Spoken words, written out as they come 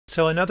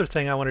So another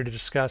thing I wanted to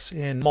discuss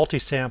in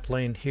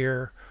multi-sampling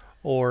here,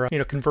 or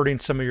converting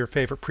some of your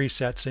favorite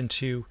presets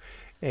into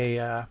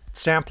a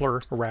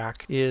sampler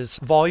rack, is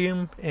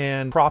volume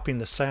and cropping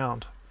the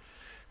sound.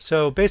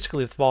 So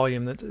basically with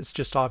volume, it's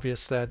just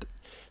obvious that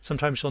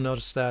sometimes you'll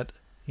notice that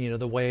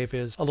the wave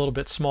is a little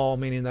bit small,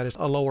 meaning that it's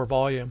a lower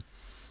volume,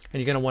 and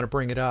you're going to want to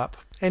bring it up.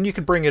 And you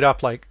can bring it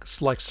up like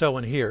so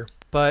in here.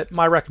 But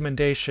my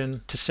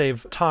recommendation to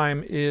save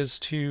time is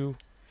to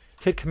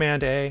hit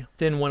Command A.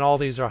 Then when all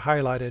these are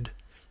highlighted,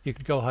 you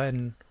could go ahead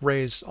and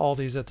raise all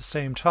these at the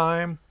same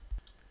time.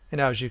 And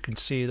as you can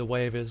see, the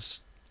wave is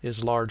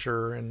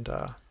larger. And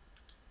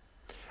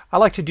I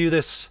like to do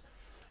this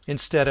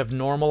instead of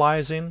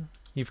normalizing.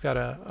 You've got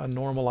a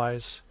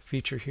normalize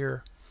feature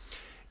here,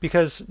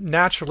 because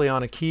naturally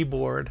on a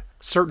keyboard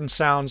certain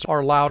sounds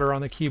are louder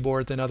on the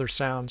keyboard than other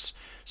sounds.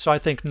 So I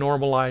think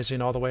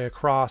normalizing all the way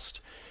across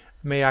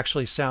may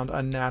actually sound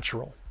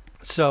unnatural.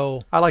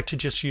 So I like to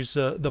just use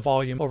the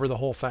volume over the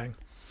whole thing.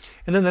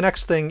 And then the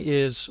next thing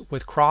is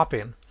with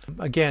cropping.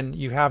 Again,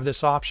 you have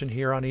this option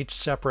here on each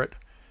separate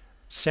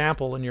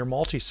sample in your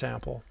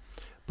multi-sample,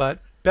 but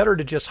better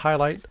to just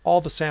highlight all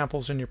the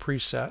samples in your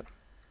preset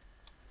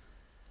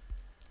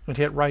and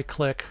hit right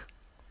click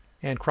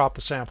and crop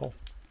the sample.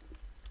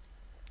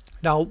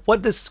 Now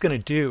what this is going to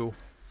do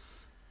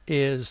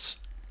is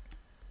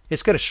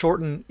it's going to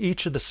shorten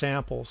each of the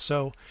samples,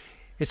 so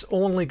it's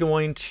only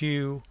going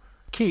to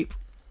keep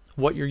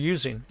what you're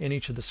using in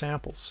each of the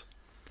samples.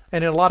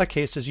 And in a lot of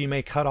cases you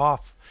may cut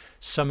off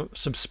some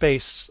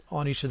space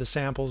on each of the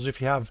samples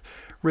if you have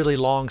really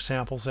long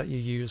samples that you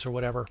use or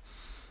whatever.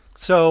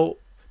 So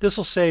this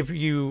will save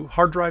you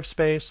hard drive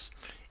space,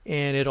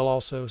 and it'll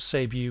also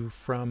save you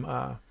from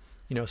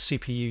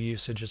CPU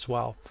usage as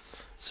well.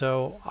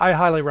 So I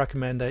highly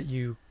recommend that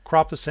you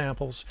crop the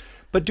samples,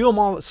 but do them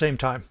all at the same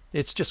time.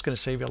 It's just going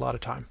to save you a lot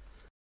of time.